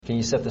Can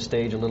you set the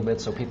stage a little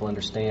bit so people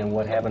understand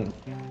what happened?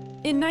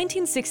 In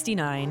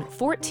 1969,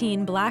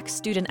 14 black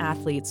student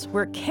athletes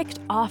were kicked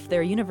off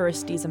their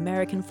university's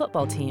American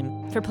football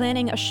team for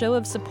planning a show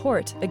of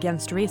support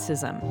against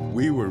racism.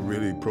 We were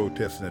really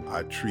protesting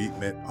our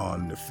treatment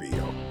on the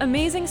field.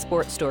 Amazing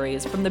Sports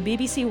Stories from the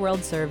BBC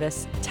World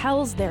Service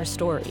tells their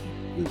story.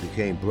 We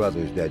became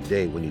brothers that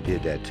day when you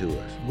did that to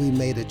us. We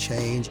made a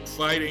change.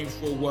 Fighting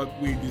for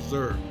what we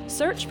deserve.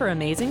 Search for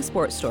Amazing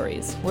Sports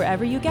Stories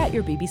wherever you get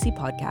your BBC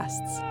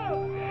podcasts.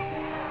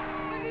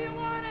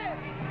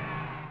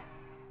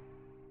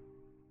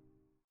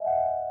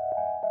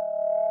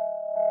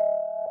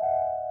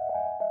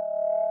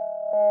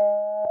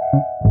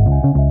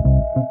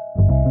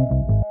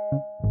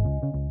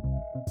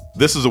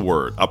 This is A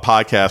Word, a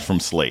podcast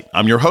from Slate.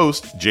 I'm your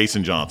host,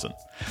 Jason Johnson.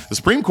 The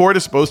Supreme Court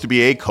is supposed to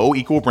be a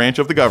co-equal branch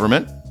of the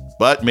government,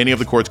 but many of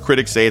the court's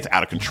critics say it's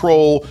out of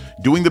control,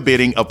 doing the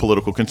bidding of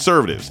political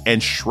conservatives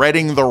and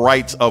shredding the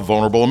rights of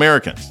vulnerable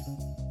Americans.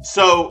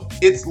 So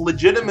its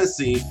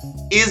legitimacy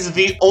is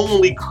the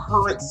only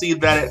currency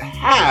that it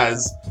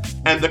has,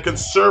 and the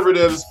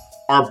conservatives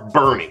are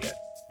burning it.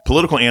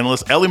 Political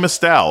analyst Elie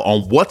Mystal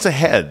on what's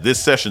ahead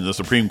this session of the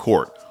Supreme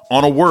Court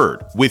on A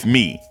Word with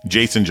me,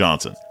 Jason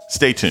Johnson.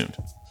 Stay tuned.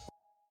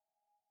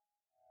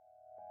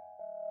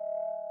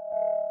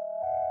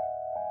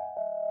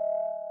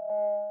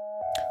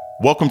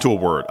 Welcome to A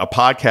Word, a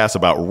podcast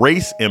about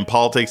race and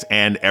politics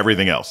and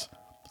everything else.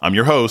 I'm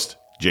your host,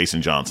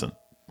 Jason Johnson.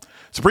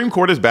 Supreme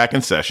Court is back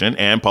in session,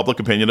 and public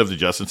opinion of the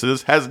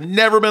justices has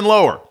never been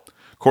lower.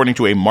 According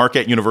to a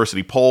Marquette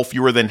University poll,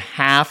 fewer than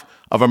half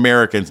of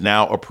Americans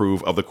now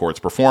approve of the court's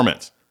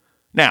performance.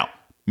 Now,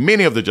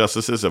 many of the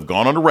justices have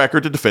gone on the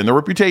record to defend their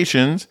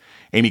reputations.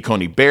 Amy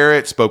Coney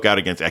Barrett spoke out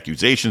against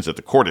accusations that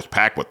the court is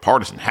packed with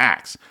partisan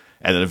hacks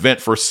at an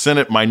event for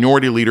Senate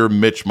Minority Leader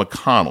Mitch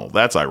McConnell.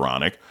 That's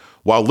ironic.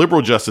 While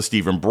liberal Justice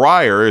Stephen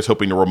Breyer is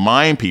hoping to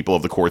remind people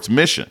of the court's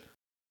mission.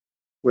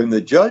 When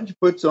the judge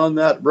puts on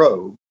that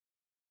robe,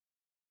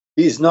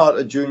 he's not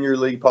a junior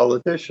league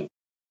politician.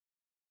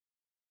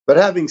 But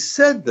having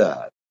said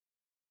that,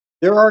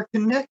 there are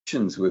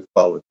connections with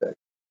politics.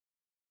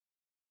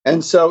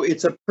 And so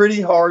it's a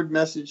pretty hard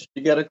message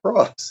to get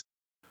across.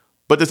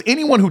 But does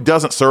anyone who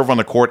doesn't serve on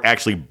the court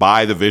actually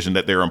buy the vision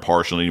that they're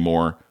impartial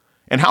anymore?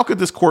 And how could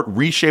this court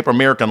reshape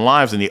American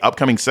lives in the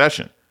upcoming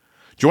session?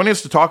 Joining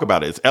us to talk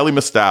about it is Elie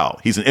Mystal.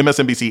 He's an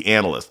MSNBC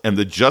analyst and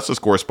the justice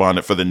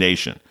correspondent for The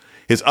Nation.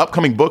 His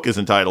upcoming book is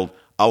entitled,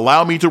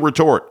 Allow Me to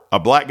Retort, A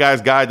Black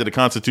Guy's Guide to the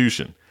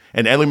Constitution.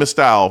 And Elie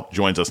Mystal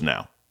joins us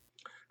now.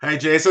 Hey,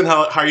 Jason,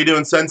 how are you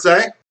doing,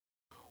 Sensei?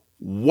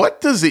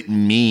 What does it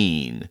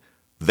mean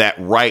that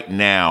right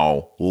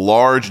now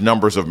large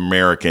numbers of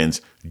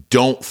Americans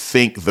don't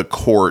think the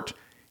court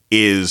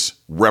is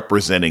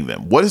representing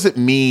them? What does it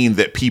mean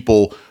that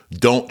people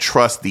don't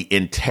trust the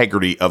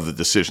integrity of the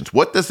decisions?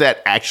 What does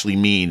that actually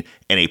mean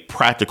in a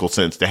practical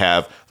sense to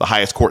have the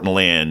highest court in the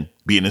land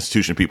be an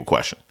institution people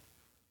question?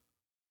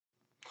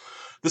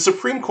 The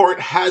Supreme Court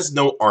has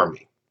no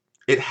army.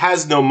 It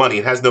has no money.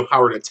 It has no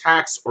power to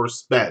tax or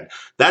spend.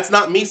 That's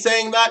not me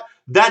saying that.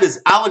 That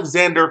is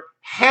Alexander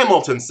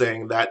Hamilton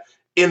saying that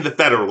in the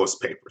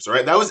Federalist Papers, all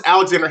right? That was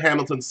Alexander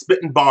Hamilton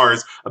spitting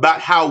bars about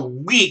how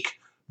weak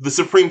the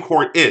Supreme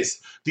Court is.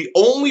 The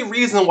only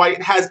reason why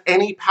it has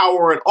any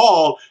power at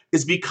all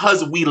is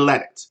because we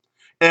let it.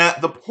 And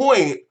at the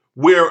point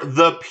where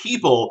the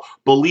people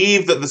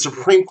believe that the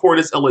Supreme Court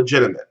is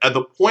illegitimate, at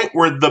the point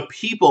where the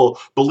people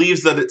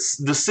believes that its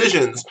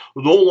decisions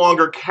no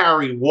longer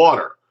carry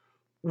water,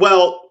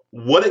 well,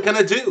 what it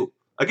gonna do?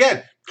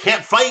 Again,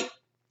 can't fight,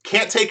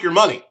 can't take your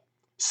money.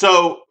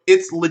 So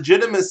its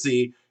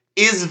legitimacy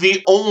is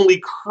the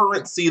only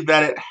currency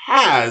that it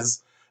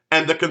has,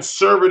 and the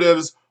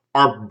conservatives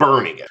are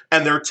burning it.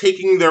 And they're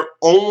taking their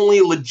only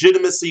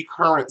legitimacy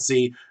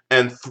currency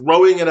and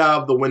throwing it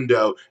out of the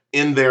window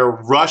in their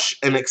rush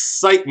and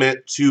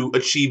excitement to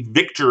achieve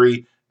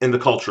victory in the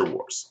culture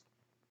wars.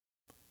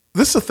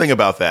 This is the thing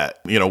about that.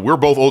 You know, we're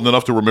both old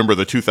enough to remember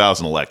the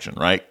 2000 election,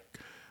 right?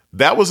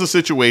 That was a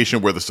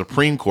situation where the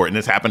Supreme Court, and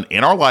this happened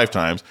in our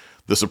lifetimes,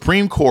 the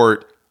Supreme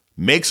Court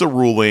makes a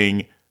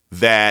ruling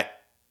that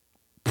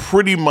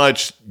pretty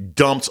much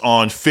dumps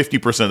on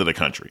 50% of the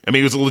country. I mean,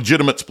 it was a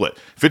legitimate split.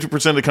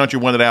 50% of the country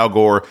wanted Al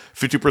Gore.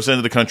 50%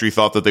 of the country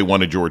thought that they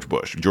wanted George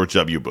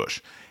W.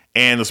 Bush.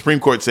 And the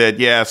Supreme Court said,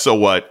 yeah, so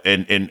what?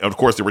 And of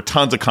course, there were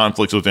tons of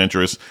conflicts of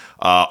interest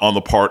on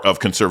the part of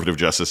conservative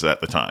justices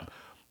at the time.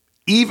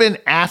 Even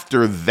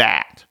after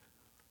that,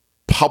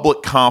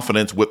 public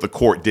confidence with the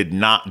court did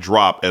not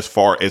drop as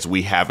far as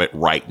we have it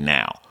right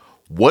now.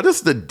 What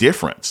is the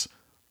difference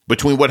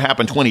between what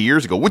happened 20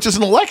 years ago, which is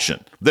an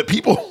election that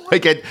people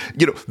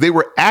they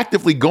were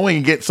actively going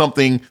against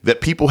something that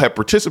people have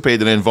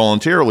participated in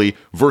voluntarily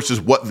versus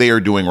what they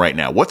are doing right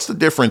now? What's the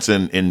difference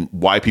in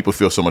why people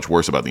feel so much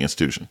worse about the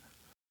institution?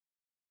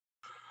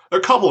 There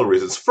are a couple of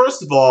reasons.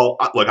 First of all,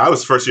 look, I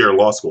was first year in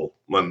law school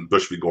when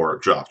Bush v. Gore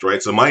dropped,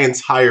 right? So my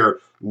entire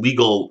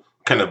legal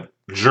kind of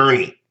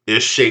journey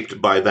is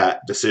shaped by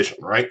that decision,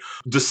 right?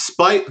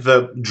 Despite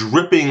the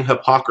dripping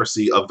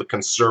hypocrisy of the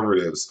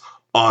conservatives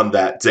on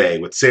that day,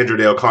 with Sandra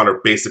Day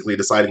O'Connor basically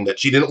deciding that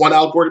she didn't want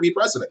Al Gore to be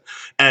president,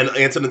 and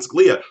Antonin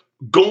Scalia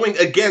going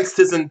against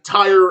his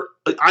entire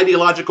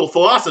ideological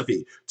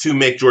philosophy to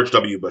make George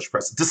W. Bush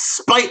president.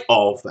 Despite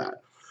all of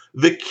that,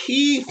 the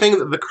key thing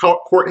that the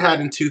court had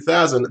in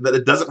 2000 that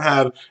it doesn't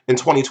have in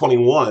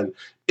 2021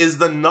 is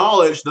the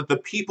knowledge that the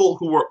people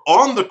who were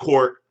on the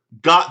court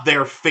got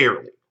there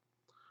fairly.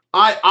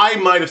 I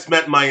might have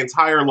spent my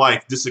entire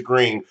life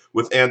disagreeing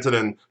with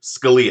Antonin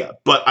Scalia,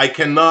 but I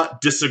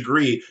cannot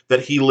disagree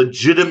that he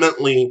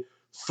legitimately,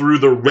 through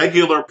the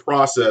regular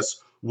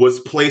process, was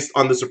placed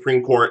on the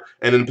Supreme Court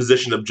and in a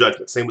position of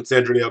judgment. Same with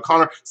Sandra Day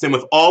O'Connor, same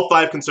with all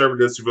 5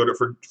 conservatives who voted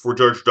for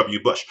George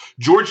W. Bush.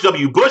 George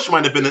W. Bush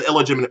might have been an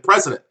illegitimate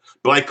president,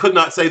 but I could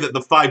not say that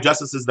the 5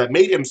 justices that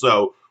made him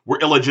so were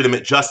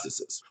illegitimate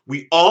justices.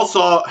 We all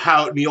saw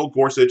how Neil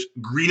Gorsuch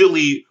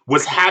greedily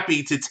was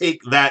happy to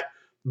take that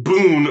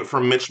boon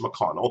from Mitch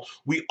McConnell.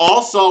 We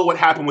all saw what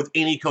happened with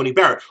Amy Coney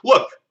Barrett.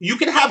 Look, you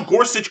can have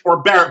Gorsuch or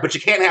Barrett, but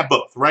you can't have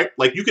both, right?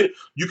 Like you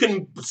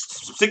can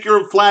stick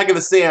your flag in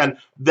the sand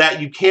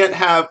that you can't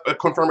have a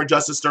confirmed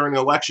justice during an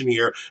election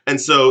year, and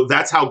so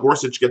that's how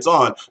Gorsuch gets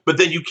on. But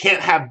then you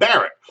can't have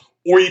Barrett.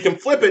 Or you can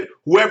flip it,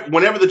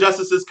 whenever the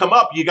justices come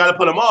up, you got to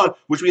put them on,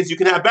 which means you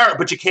can have Barrett,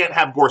 but you can't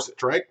have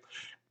Gorsuch, right?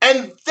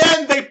 And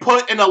then they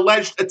put an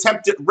alleged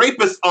attempted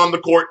rapist on the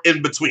court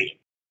in between.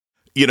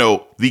 You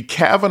know, the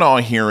Kavanaugh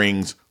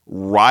hearings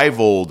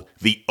rivaled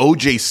the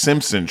O.J.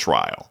 Simpson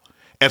trial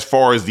as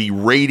far as the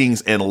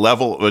ratings and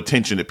level of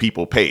attention that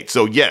people paid.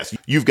 So, yes,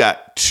 you've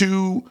got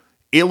 2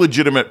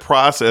 illegitimate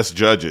process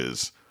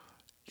judges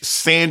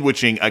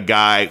sandwiching a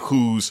guy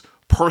whose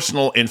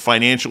personal and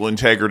financial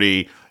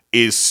integrity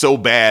is so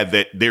bad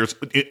that there's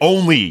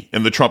only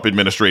in the Trump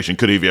administration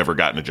could he have ever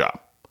gotten a job.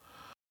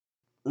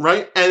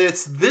 Right? And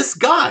it's this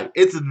guy.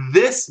 It's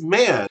this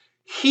man.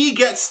 He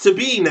gets to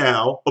be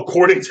now,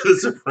 according to the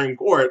Supreme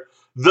Court,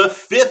 the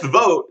 5th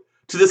vote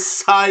to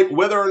decide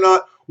whether or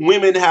not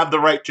women have the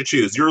right to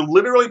choose. You're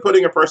literally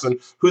putting a person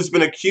who's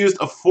been accused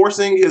of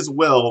forcing his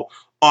will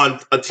on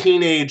a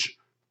teenage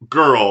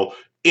girl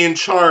in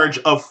charge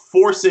of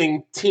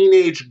forcing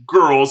teenage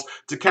girls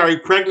to carry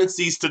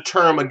pregnancies to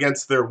term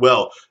against their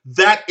will.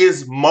 That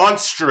is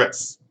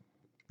monstrous.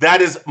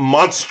 That is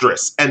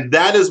monstrous. And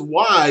that is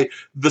why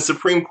the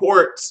Supreme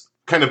Court's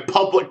kind of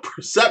public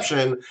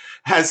perception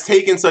has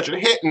taken such a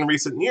hit in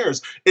recent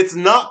years. It's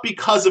not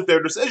because of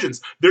their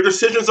decisions. Their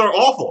decisions are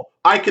awful.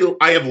 I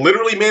have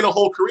literally made a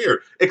whole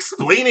career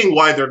explaining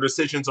why their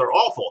decisions are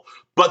awful.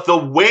 But the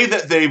way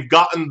that they've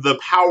gotten the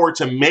power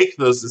to make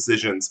those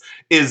decisions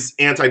is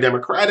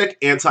anti-democratic,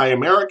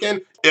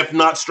 anti-American, if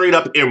not straight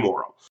up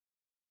immoral.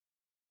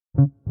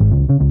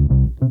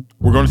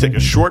 We're going to take a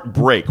short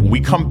break. When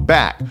we come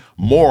back,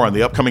 more on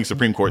the upcoming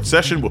Supreme Court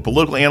session with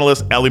political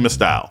analyst Elie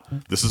Mystal.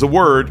 This is A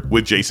Word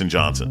with Jason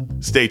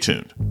Johnson. Stay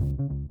tuned.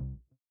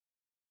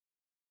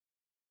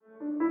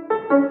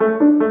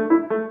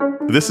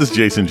 This is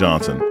Jason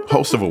Johnson,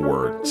 host of A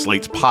Word,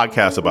 Slate's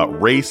podcast about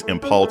race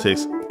and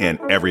politics and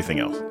everything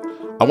else.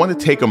 I want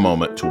to take a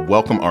moment to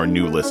welcome our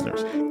new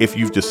listeners. If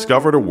you've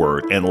discovered A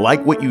Word and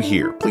like what you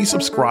hear, please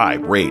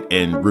subscribe, rate,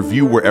 and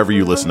review wherever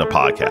you listen to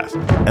podcasts.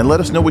 And let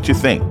us know what you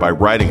think by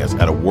writing us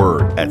at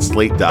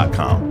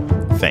aword@slate.com.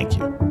 Thank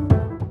you.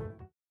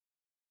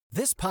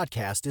 This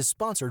podcast is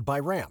sponsored by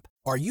Ramp.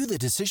 Are you the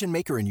decision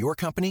maker in your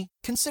company?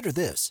 Consider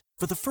this.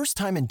 For the first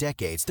time in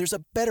decades, there's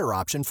a better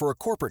option for a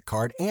corporate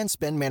card and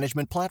spend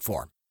management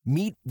platform.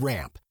 Meet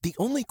Ramp, the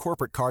only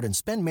corporate card and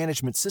spend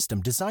management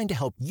system designed to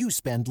help you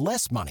spend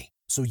less money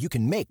so you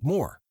can make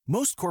more.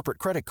 Most corporate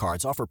credit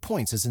cards offer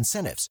points as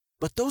incentives,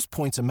 but those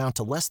points amount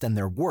to less than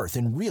their worth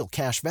in real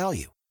cash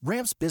value.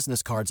 Ramp's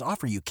business cards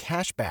offer you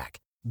cash back,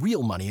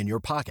 real money in your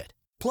pocket.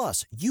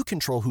 Plus, you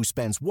control who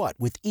spends what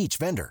with each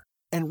vendor.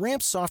 And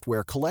Ramp's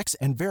software collects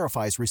and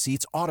verifies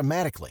receipts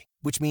automatically,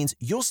 which means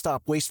you'll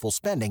stop wasteful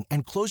spending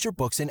and close your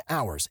books in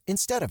hours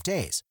instead of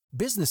days.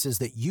 Businesses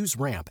that use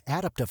Ramp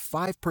add up to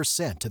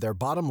 5% to their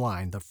bottom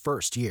line the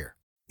first year.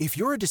 If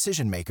you're a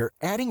decision maker,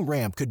 adding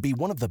Ramp could be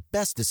one of the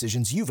best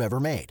decisions you've ever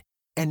made.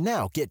 And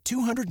now get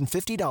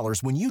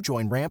 $250 when you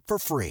join Ramp for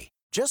free.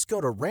 Just go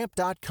to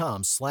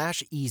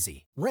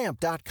ramp.com/easy.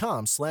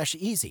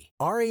 Ramp.com/easy.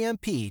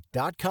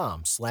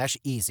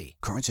 RAMP.com/easy.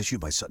 Cards issued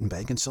by Sutton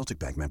Bank and Celtic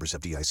Bank, members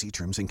of FDIC.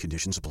 Terms and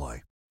conditions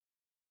apply.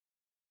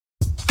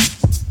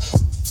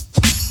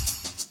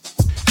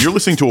 You're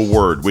listening to A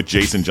Word with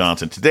Jason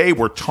Johnson. Today,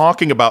 we're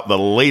talking about the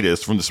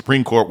latest from the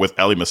Supreme Court with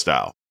Elie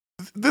Mystal.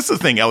 This is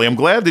the thing, Elie. I'm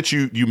glad that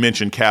you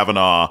mentioned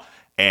Kavanaugh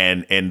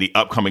and the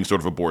upcoming sort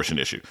of abortion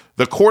issue.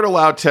 The court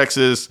allowed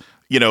Texas,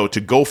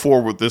 to go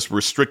forward with this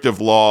restrictive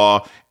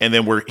law, and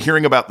then we're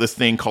hearing about this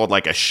thing called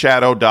like a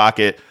shadow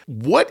docket.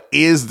 What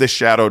is the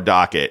shadow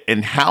docket,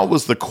 and how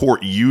was the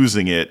court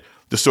using it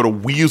to sort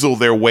of weasel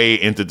their way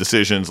into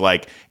decisions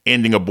like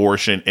ending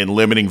abortion and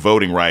limiting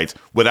voting rights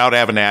without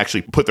having to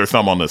actually put their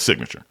thumb on the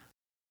signature?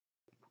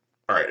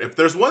 All right, if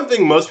there's one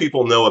thing most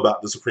people know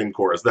about the Supreme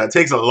Court is that it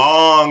takes a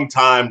long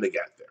time to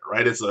get there.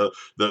 right? It's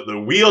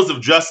the wheels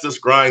of justice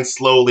grind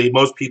slowly.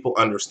 Most people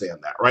understand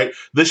that, right?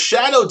 The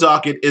shadow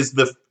docket is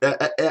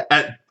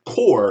at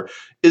core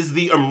is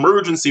the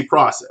emergency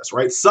process,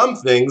 right? Some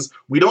things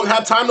we don't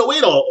have time to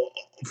wait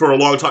for a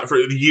long time, for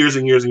years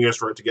and years and years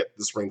for it to get to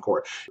the Supreme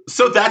Court.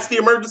 So that's the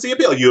emergency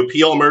appeal. You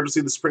appeal emergency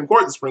to the Supreme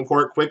Court. The Supreme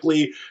Court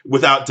quickly,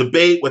 without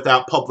debate,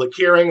 without public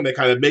hearing, they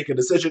kind of make a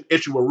decision,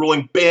 issue a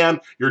ruling, bam,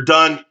 you're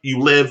done, you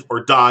live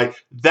or die.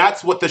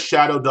 That's what the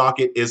shadow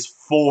docket is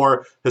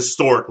for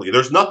historically.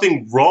 There's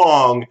nothing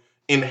wrong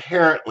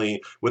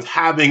inherently with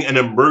having an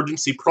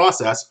emergency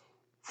process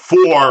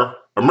for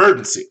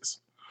emergencies.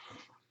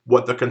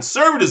 What the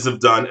conservatives have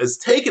done is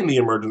taken the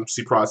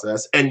emergency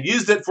process and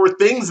used it for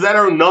things that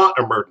are not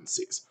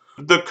emergencies.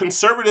 The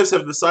conservatives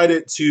have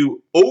decided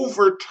to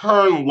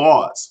overturn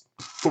laws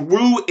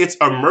through its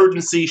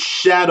emergency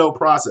shadow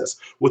process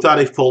without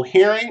a full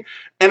hearing,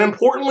 and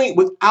importantly,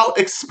 without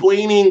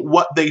explaining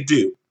what they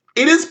do.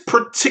 It is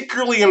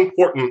particularly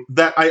important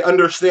that I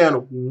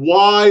understand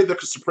why the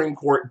Supreme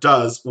Court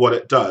does what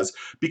it does,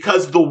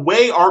 because the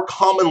way our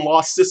common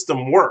law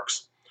system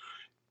works,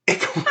 it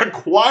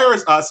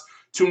requires us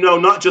to know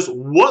not just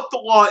what the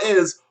law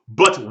is,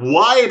 but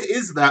why it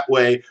is that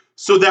way,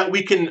 so that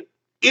we can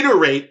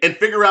iterate and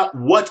figure out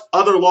what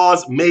other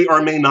laws may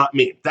or may not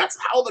mean. That's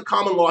how the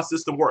common law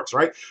system works,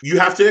 right? You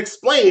have to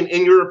explain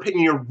in your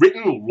opinion, your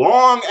written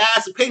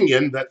long-ass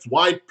opinion, that's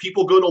why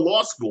people go to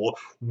law school,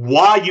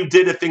 why you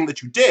did a thing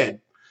that you did.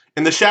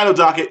 In the shadow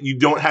docket, you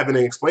don't have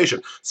any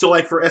explanation. So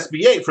like for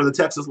SB 8, for the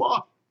Texas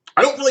law,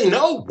 I don't really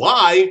know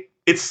why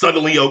it's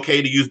suddenly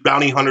okay to use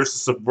bounty hunters to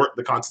subvert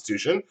the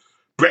Constitution.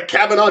 Brett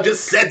Kavanaugh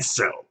just said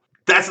so.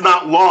 That's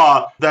not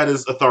law. That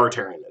is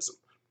authoritarianism.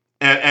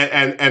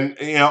 And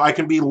you know, I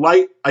can be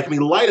light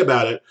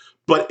about it,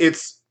 but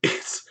it's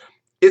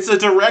a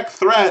direct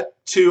threat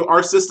to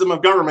our system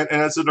of government,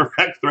 and it's a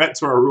direct threat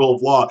to our rule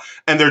of law.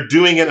 And they're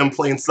doing it in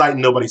plain sight,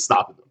 and nobody's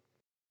stopping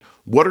them.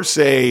 What are,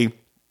 say,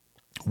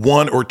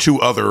 one or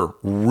two other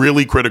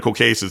really critical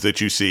cases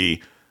that you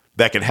see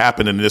that could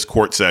happen in this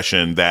court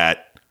session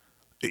that,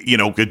 you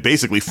know, could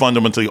basically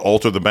fundamentally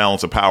alter the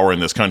balance of power in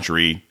this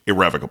country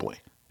irrevocably?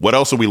 What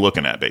else are we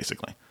looking at,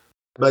 basically?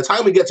 By the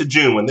time we get to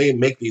June, when they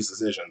make these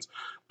decisions,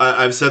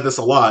 I've said this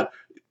a lot,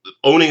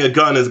 owning a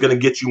gun is going to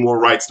get you more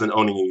rights than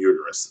owning a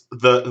uterus.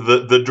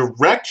 The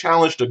direct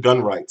challenge to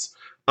gun rights,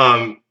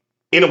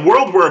 in a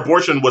world where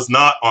abortion was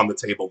not on the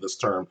table this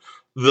term,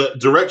 the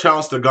direct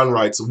challenge to gun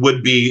rights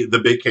would be the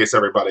big case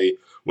everybody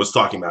was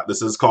talking about.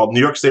 This is called New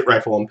York State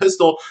Rifle and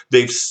Pistol.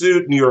 They've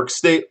sued New York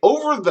State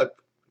over the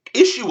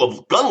issue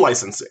of gun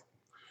licensing,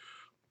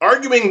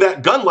 arguing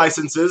that gun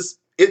licenses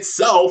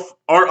itself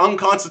are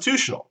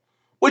unconstitutional.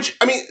 Which,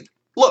 I mean,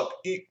 look,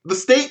 the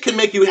state can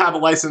make you have a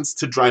license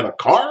to drive a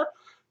car.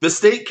 The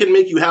state can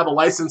make you have a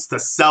license to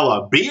sell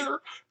a beer.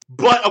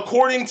 But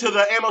according to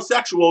the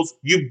amosexuals,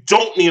 you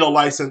don't need a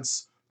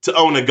license to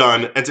own a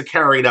gun and to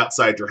carry it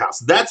outside your house.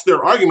 That's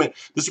their argument.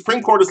 The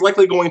Supreme Court is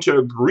likely going to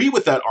agree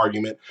with that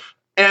argument.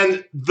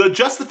 And the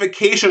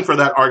justification for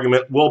that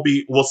argument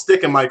will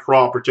stick in my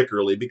craw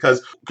particularly,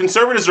 because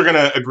conservatives are going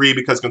to agree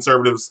because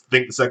conservatives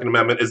think the Second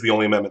Amendment is the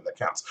only amendment that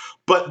counts.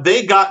 But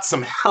they got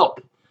some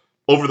help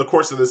over the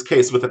course of this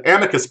case with an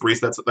amicus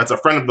brief that's a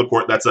friend of the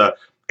court. That's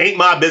ain't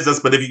my business,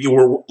 but if you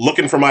were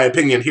looking for my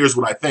opinion, here's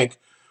what I think.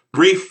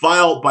 Brief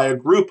filed by a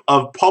group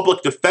of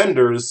public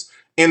defenders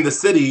in the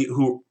city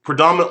who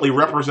predominantly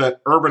represent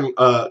urban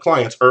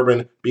clients,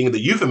 urban being the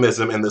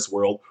euphemism in this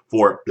world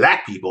for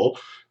black people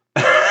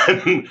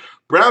and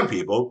brown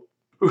people.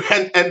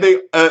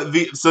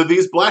 So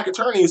these black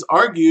attorneys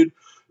argued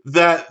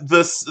that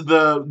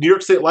the New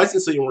York State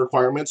licensing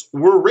requirements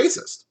were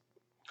racist.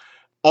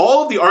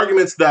 All of the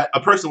arguments that a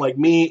person like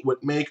me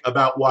would make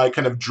about why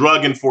kind of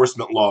drug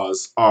enforcement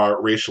laws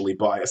are racially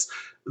biased,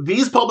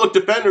 these public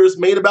defenders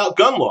made about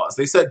gun laws.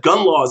 They said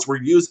gun laws were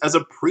used as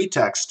a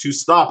pretext to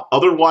stop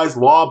otherwise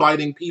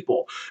law-abiding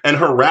people and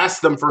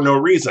harass them for no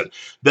reason.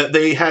 That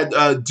they had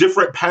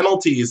different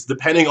penalties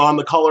depending on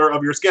the color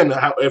of your skin,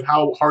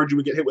 how hard you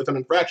would get hit with an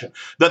infraction.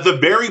 That the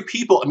very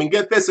people, I mean,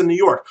 get this in New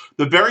York,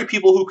 the very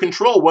people who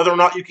control whether or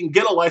not you can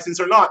get a license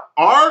or not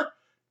are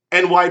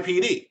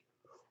NYPD.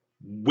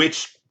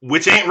 Which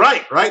ain't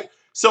right?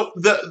 So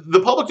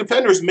the public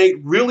defenders made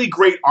really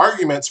great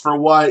arguments for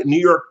why New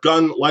York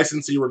gun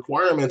licensing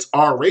requirements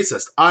are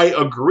racist. I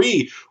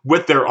agree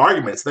with their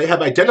arguments. They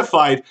have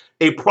identified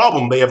a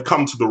problem. They have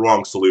come to the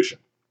wrong solution.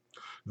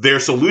 Their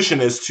solution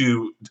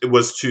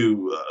was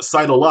to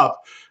sidle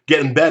up, get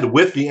in bed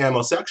with the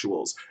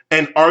amosexuals,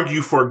 and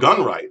argue for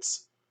gun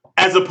rights,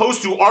 as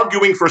opposed to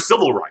arguing for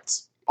civil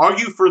rights.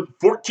 Argue for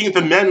 14th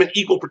Amendment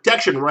equal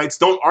protection rights.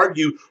 Don't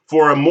argue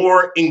for a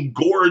more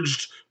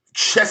engorged,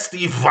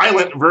 chesty,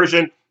 violent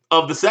version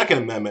of the Second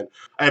Amendment.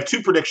 I have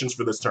two predictions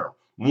for this term.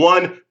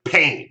 One,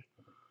 pain.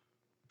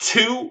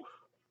 Two,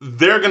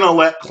 they're going to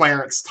let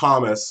Clarence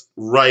Thomas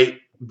write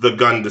the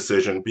gun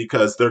decision,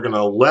 because they're going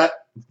to let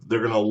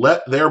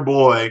their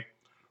boy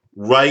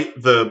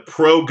write the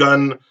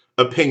pro-gun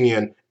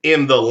opinion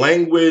in the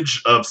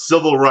language of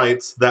civil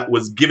rights that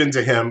was given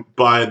to him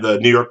by the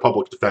New York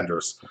Public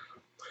Defenders.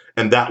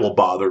 And that will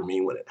bother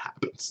me when it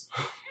happens.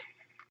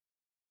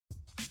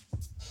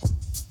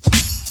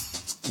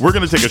 We're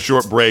going to take a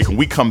short break. When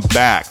we come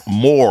back,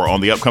 more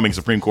on the upcoming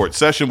Supreme Court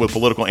session with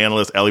political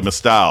analyst Elie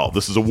Mystal.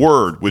 This is A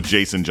Word with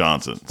Jason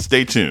Johnson.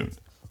 Stay tuned.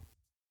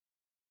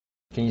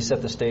 Can you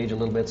set the stage a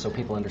little bit so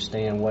people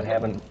understand what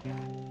happened?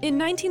 In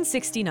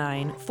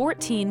 1969,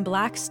 14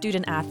 black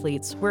student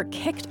athletes were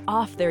kicked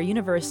off their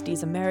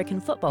university's American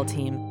football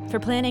team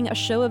for planning a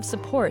show of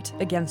support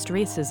against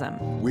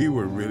racism. We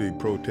were really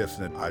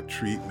protesting our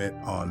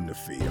treatment on the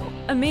field.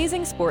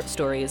 Amazing Sports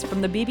Stories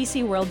from the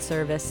BBC World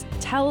Service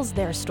tells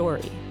their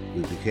story.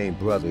 We became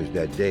brothers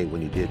that day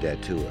when you did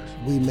that to us.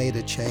 We made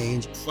a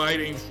change.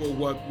 Fighting for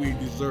what we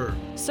deserve.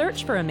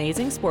 Search for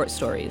Amazing Sports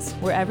Stories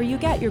wherever you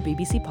get your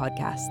BBC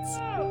podcasts.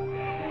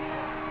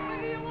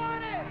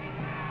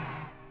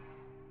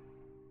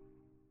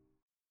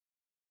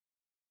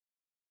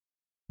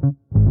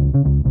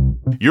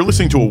 You're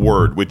listening to A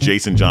Word with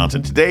Jason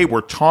Johnson. Today,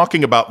 we're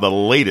talking about the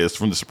latest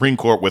from the Supreme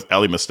Court with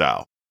Elie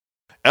Mystal.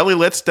 Elie,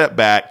 let's step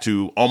back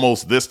to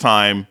almost this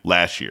time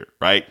last year,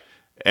 right?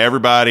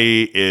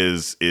 Everybody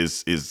is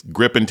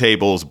gripping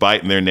tables,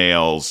 biting their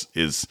nails.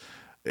 Is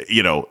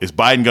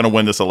Biden going to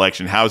win this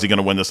election? How is he going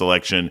to win this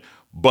election?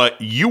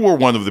 But you were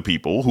one of the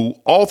people who,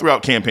 all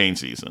throughout campaign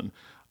season,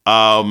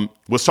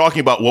 was talking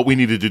about what we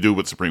needed to do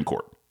with the Supreme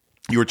Court.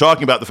 You were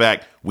talking about the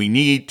fact we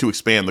need to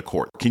expand the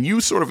court. Can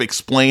you sort of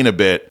explain a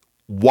bit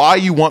why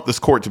you want this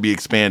court to be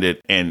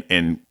expanded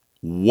and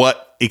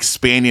what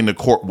expanding the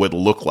court would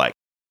look like?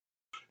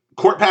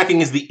 Court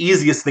packing is the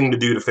easiest thing to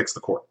do to fix the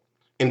court.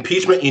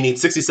 Impeachment, you need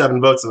 67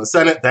 votes in the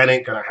Senate. That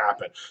ain't going to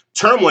happen.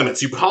 Term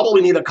limits, you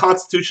probably need a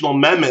constitutional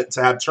amendment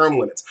to have term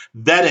limits.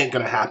 That ain't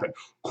going to happen.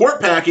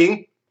 Court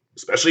packing,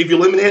 especially if you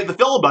eliminate the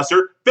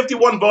filibuster,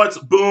 51 votes,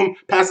 boom,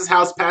 passes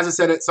House, passes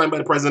Senate, signed by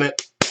the president.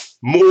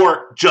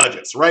 More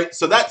judges, right?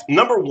 So that's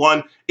number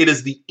one. It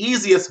is the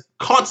easiest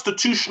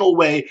constitutional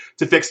way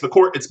to fix the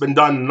court. It's been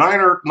done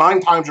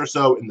nine times or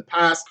so in the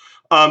past.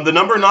 The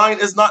number 9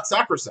 is not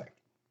sacrosanct.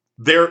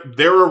 There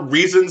are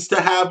reasons to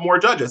have more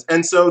judges.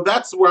 And so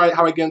that's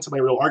how I get into my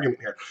real argument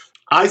here.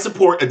 I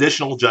support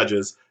additional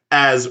judges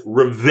as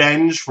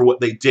revenge for what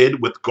they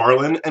did with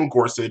Garland and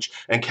Gorsuch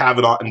and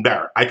Kavanaugh and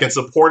Barrett. I can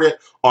support it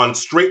on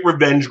straight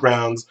revenge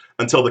grounds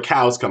until the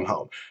cows come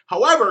home.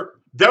 However,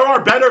 there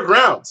are better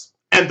grounds.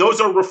 And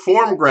those are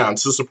reform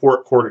grounds to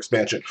support court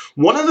expansion.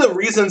 One of the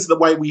reasons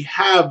why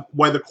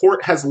the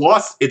court has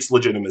lost its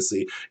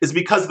legitimacy is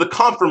because the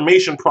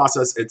confirmation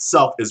process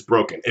itself is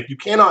broken. If you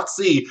cannot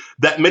see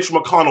that Mitch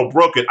McConnell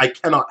broke it, I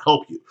cannot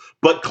help you.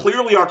 But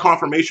clearly our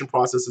confirmation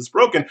process is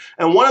broken.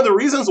 And one of the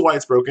reasons why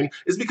it's broken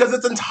is because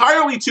it's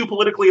entirely too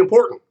politically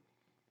important.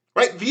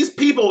 Right? These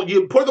people,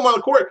 you put them on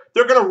the court,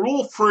 they're going to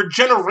rule for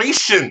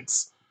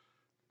generations.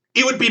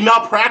 It would be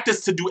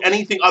malpractice to do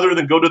anything other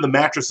than go to the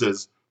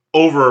mattresses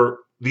over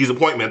these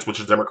appointments, which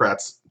the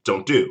Democrats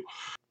don't do.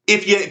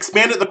 If you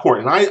expanded the court,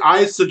 and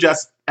I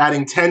suggest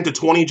adding 10 to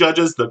 20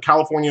 judges, the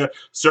California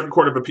Circuit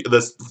Court of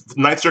Appeals,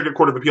 the Ninth Circuit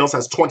Court of Appeals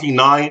has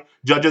 29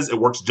 judges. It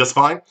works just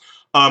fine.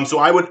 So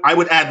I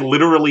would add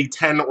literally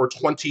 10 or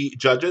 20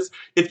 judges.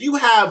 If you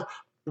have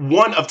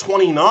one of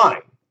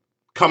 29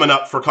 coming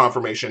up for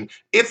confirmation,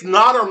 it's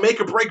not a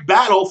make or break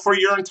battle for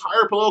your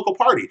entire political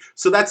party.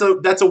 So that's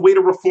a way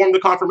to reform the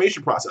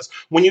confirmation process.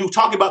 When you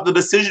talk about the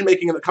decision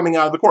making coming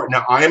out of the court,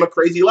 now I am a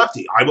crazy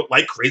lefty. I would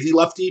like crazy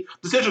lefty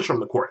decisions from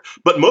the court.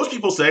 But most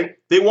people say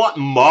they want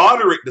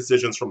moderate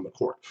decisions from the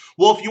court.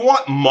 Well, if you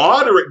want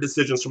moderate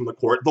decisions from the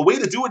court, the way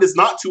to do it is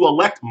not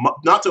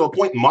to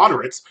appoint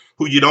moderates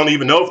who you don't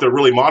even know if they're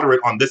really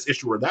moderate on this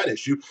issue or that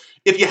issue.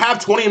 If you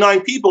have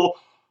 29 people,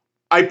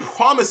 I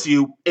promise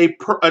you a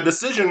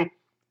decision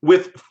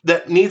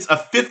that needs a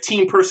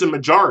 15-person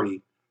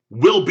majority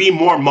will be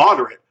more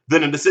moderate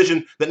than a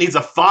decision that needs a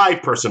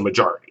 5-person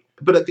majority.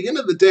 But at the end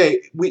of the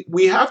day,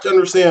 we have to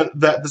understand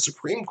that the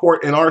Supreme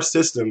Court in our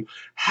system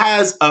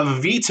has a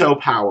veto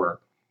power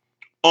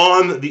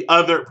on the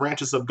other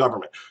branches of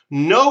government.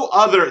 No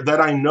other that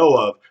I know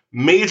of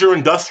major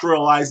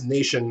industrialized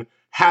nation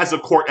has a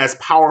court as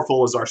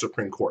powerful as our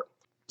Supreme Court.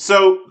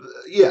 So,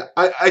 yeah,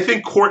 I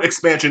think court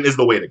expansion is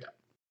the way to go.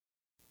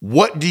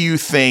 What do you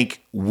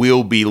think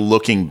we'll be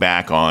looking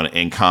back on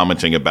and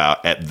commenting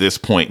about at this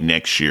point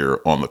next year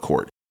on the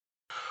court?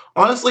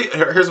 Honestly,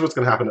 here's what's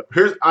going to happen.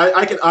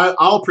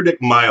 I'll predict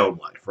my own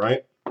life,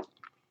 right?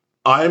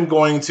 I'm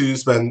going to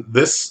spend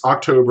this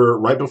October,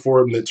 right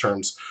before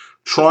midterms,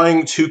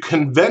 trying to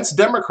convince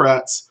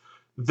Democrats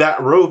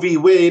that Roe v.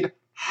 Wade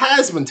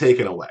has been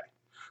taken away.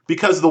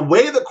 Because the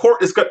way the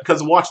court is going,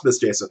 because watch this,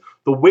 Jason,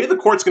 the way the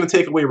court's going to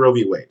take away Roe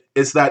v. Wade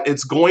is that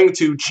it's going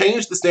to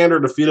change the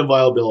standard of fetal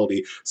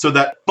viability so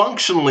that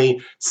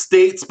functionally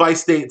states by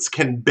states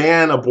can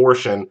ban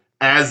abortion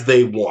as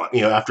they want,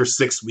 after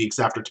 6 weeks,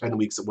 after 10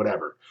 weeks, or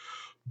whatever.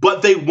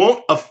 But they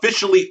won't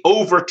officially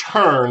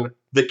overturn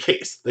the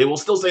case. They will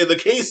still say the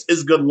case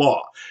is good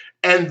law.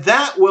 And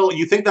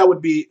you think that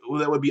would be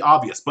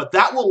obvious, but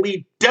that will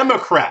lead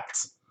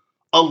Democrats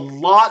a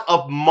lot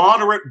of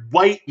moderate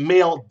white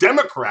male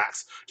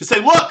Democrats to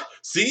say, look,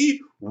 see,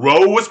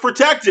 Roe was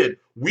protected.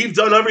 We've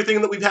done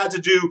everything that we've had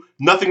to do.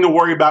 Nothing to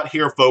worry about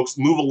here, folks.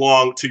 Move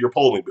along to your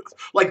polling booth.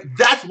 Like,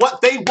 that's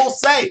what they will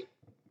say.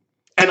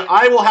 And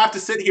I will have to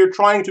sit here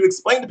trying to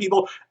explain to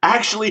people,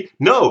 actually,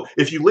 no,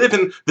 if you live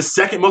in the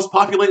second most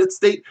populated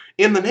state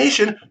in the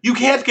nation, you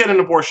can't get an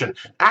abortion.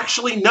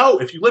 Actually, no,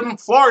 if you live in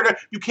Florida,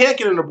 you can't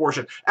get an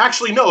abortion.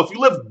 Actually, no, if you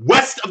live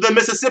west of the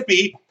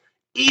Mississippi,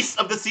 east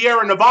of the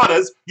Sierra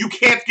Nevadas, you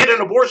can't get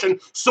an abortion,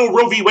 so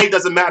Roe v. Wade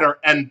doesn't matter,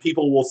 and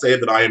people will say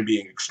that I am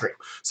being extreme.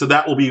 So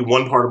that will be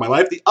one part of my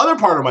life. The other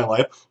part of my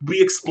life will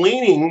be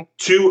explaining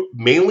to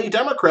mainly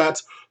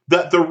Democrats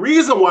that the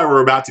reason why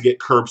we're about to get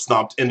curb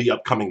stomped in the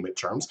upcoming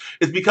midterms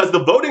is because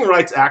the Voting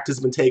Rights Act has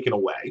been taken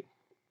away.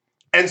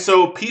 And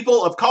so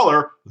people of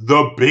color,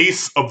 the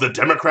base of the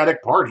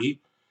Democratic Party,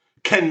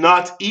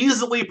 cannot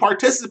easily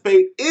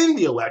participate in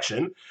the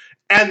election.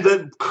 And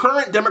the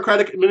current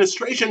Democratic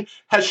administration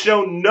has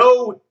shown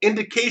no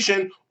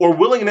indication or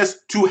willingness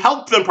to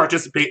help them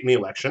participate in the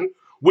election,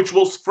 which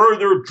will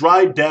further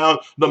drive down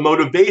the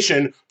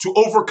motivation to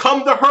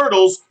overcome the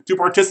hurdles to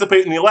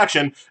participate in the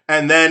election.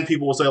 And then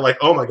people will say, like,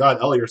 oh my God,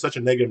 Ellie, you're such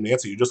a negative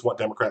Nancy. You just want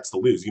Democrats to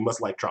lose. You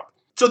must like Trump.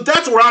 So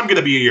that's where I'm going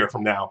to be a year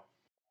from now.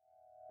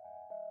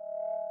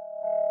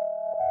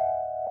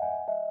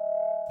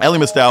 Elie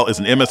Mystal is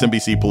an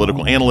MSNBC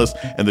political analyst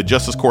and the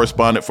justice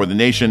correspondent for The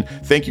Nation.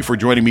 Thank you for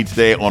joining me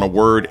today on A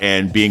Word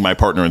and being my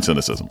partner in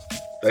cynicism.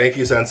 Thank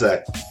you,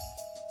 Sensei.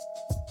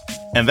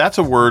 And that's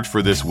A Word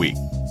for this week.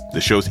 The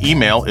show's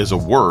email is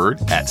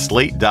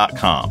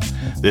aword@slate.com.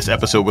 This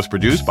episode was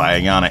produced by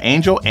Ayana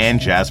Angel and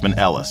Jasmine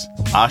Ellis.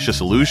 Asha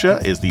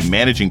Saluja is the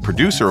managing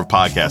producer of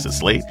podcasts at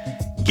Slate.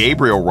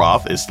 Gabriel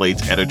Roth is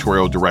Slate's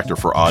editorial director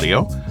for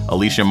audio.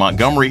 Alicia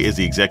Montgomery is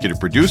the executive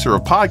producer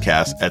of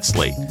podcasts at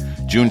Slate.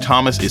 June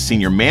Thomas is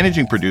senior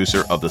managing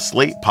producer of the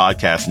Slate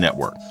Podcast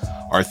Network.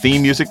 Our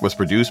theme music was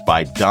produced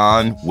by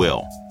Don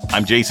Will.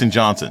 I'm Jason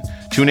Johnson.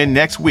 Tune in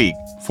next week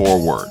for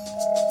A Word.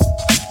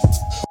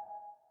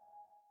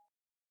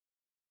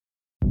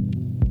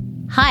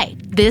 Hi,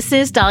 this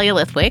is Dahlia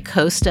Lithwick,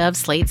 host of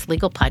Slate's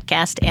legal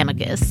podcast,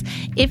 Amicus.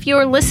 If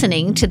you're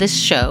listening to this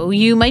show,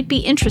 you might be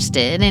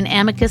interested in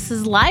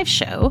Amicus's live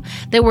show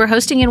that we're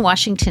hosting in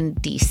Washington,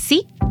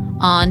 D.C.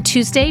 on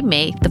Tuesday,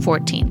 May the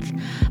 14th.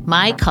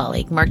 My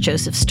colleague, Mark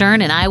Joseph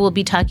Stern, and I will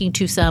be talking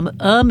to some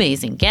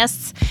amazing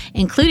guests,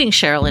 including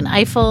Sherrilyn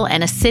Ifill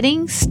and a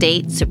sitting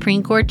state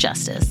Supreme Court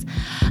justice,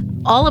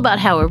 all about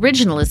how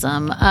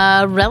originalism,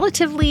 a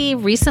relatively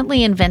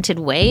recently invented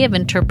way of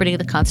interpreting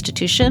the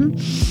Constitution,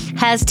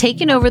 has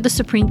taken over the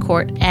Supreme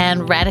Court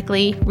and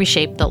radically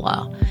reshaped the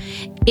law.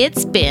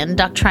 It's been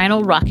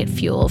doctrinal rocket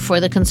fuel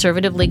for the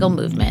conservative legal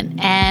movement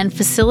and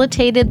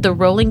facilitated the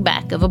rolling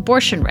back of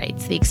abortion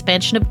rights, the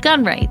expansion of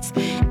gun rights,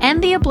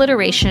 and the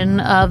obliteration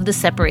of the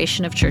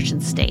separation of church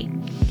and state.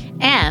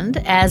 And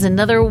as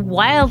another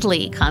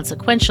wildly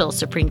consequential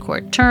Supreme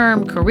Court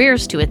term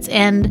careers to its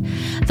end,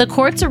 the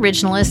court's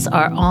originalists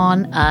are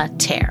on a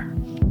tear.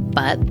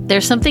 But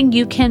there's something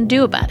you can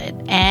do about it,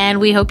 and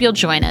we hope you'll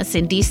join us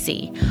in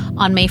D.C.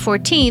 on May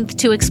 14th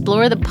to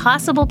explore the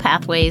possible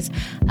pathways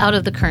out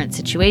of the current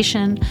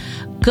situation.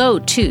 Go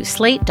to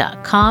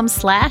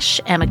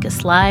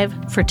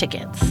slate.com/amicuslive for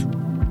tickets.